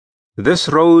This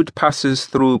road passes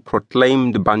through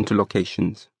proclaimed Bantu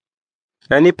locations.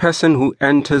 Any person who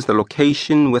enters the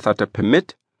location without a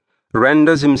permit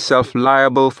renders himself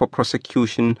liable for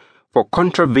prosecution for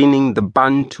contravening the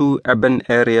Bantu Urban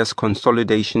Areas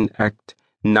Consolidation Act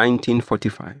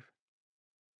 1945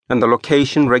 and the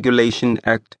Location Regulation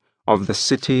Act of the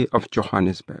City of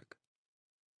Johannesburg.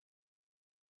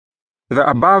 The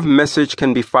above message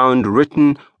can be found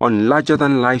written on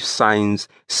larger-than-life signs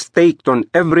staked on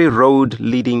every road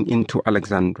leading into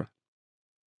Alexandra,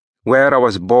 where I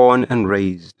was born and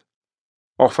raised,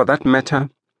 or for that matter,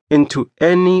 into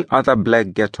any other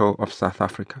black ghetto of South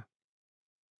Africa.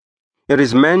 It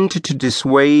is meant to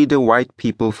dissuade white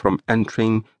people from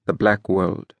entering the black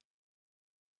world.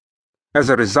 As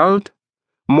a result,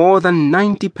 more than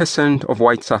 90% of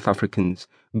white South Africans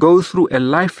go through a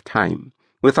lifetime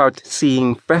without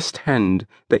seeing firsthand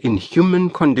the inhuman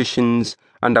conditions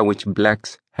under which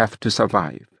blacks have to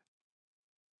survive.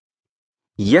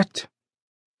 Yet,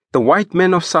 the white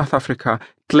man of South Africa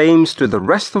claims to the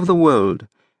rest of the world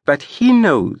that he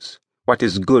knows what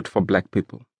is good for black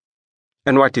people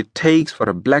and what it takes for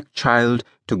a black child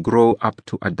to grow up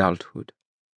to adulthood.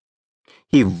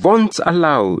 He vaunts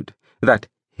aloud that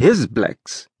his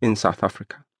blacks in South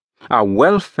Africa are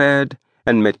well-fed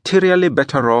and materially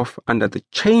better off under the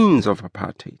chains of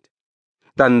apartheid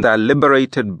than their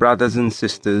liberated brothers and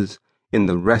sisters in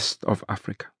the rest of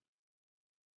Africa.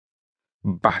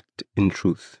 But, in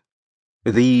truth,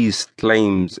 these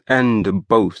claims and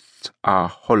boasts are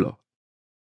hollow.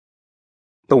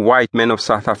 The white man of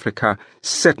South Africa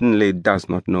certainly does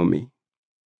not know me.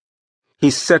 He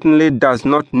certainly does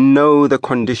not know the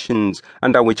conditions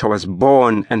under which I was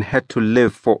born and had to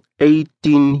live for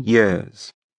 18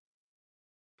 years.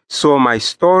 So my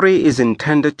story is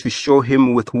intended to show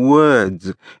him with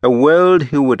words a world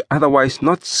he would otherwise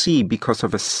not see because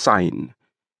of a sign,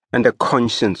 and a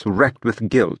conscience wrecked with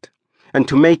guilt, and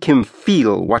to make him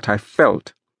feel what I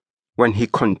felt when he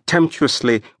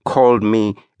contemptuously called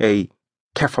me a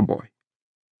Kaffir boy.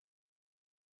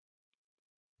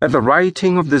 At the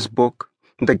writing of this book,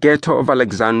 the ghetto of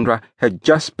Alexandra had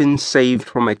just been saved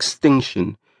from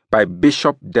extinction by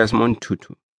Bishop Desmond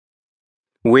Tutu,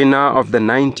 winner of the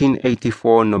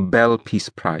 1984 Nobel Peace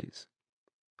Prize,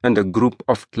 and a group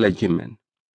of clergymen.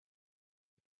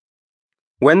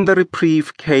 When the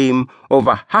reprieve came,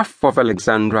 over half of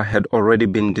Alexandra had already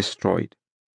been destroyed.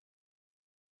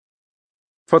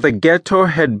 For the ghetto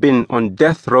had been on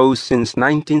death row since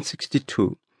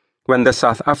 1962, when the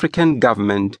South African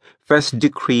government first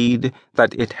decreed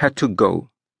that it had to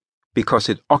go because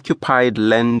it occupied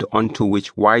land onto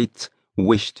which whites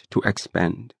wished to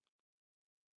expand.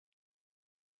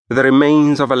 The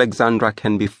remains of Alexandra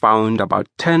can be found about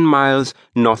 10 miles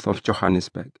north of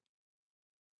Johannesburg.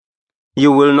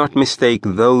 You will not mistake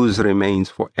those remains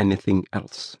for anything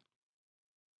else.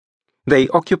 They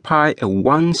occupy a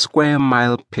 1 square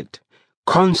mile pit,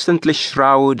 constantly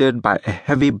shrouded by a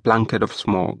heavy blanket of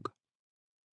smog.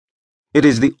 It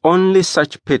is the only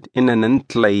such pit in an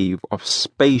enclave of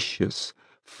spacious,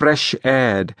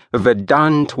 fresh-aired,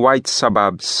 verdant white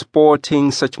suburbs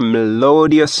sporting such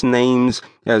melodious names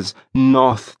as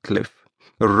Northcliffe,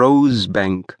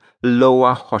 Rosebank,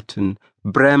 Lower Houghton,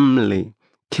 Bramley,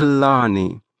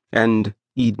 Killarney, and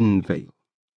Edenvale.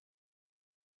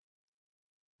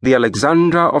 The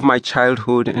Alexandra of my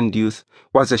childhood and youth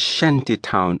was a shanty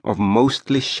town of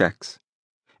mostly shacks,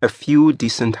 a few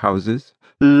decent houses,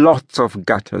 lots of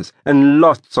gutters, and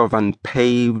lots of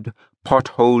unpaved,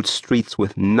 potholed streets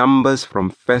with numbers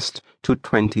from 1st to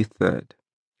 23rd.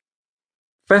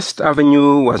 First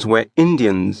Avenue was where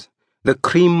Indians, the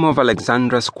cream of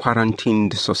Alexandra's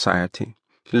quarantined society,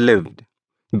 lived,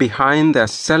 behind their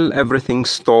sell-everything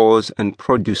stores and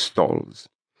produce stalls,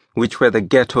 which were the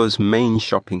ghetto's main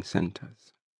shopping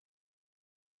centers.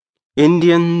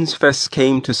 Indians first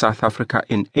came to South Africa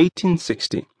in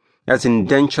 1860 as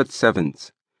indentured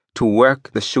servants to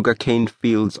work the sugarcane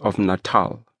fields of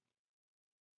Natal.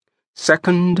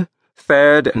 2nd,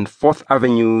 3rd, and 4th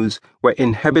Avenues were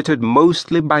inhabited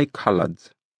mostly by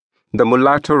coloureds, the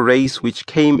mulatto race which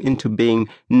came into being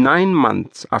 9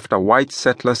 months after white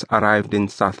settlers arrived in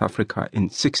South Africa in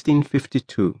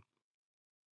 1652,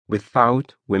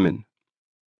 without women.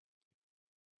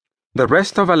 The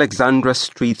rest of Alexandra's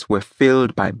streets were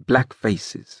filled by black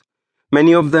faces,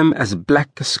 many of them as black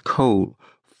as coal,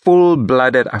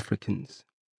 full-blooded Africans.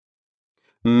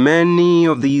 Many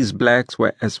of these blacks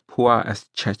were as poor as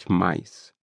church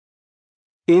mice.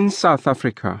 In South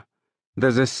Africa,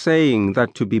 there's a saying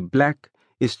that to be black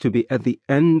is to be at the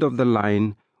end of the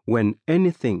line when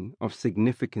anything of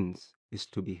significance is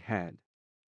to be had.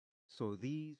 So these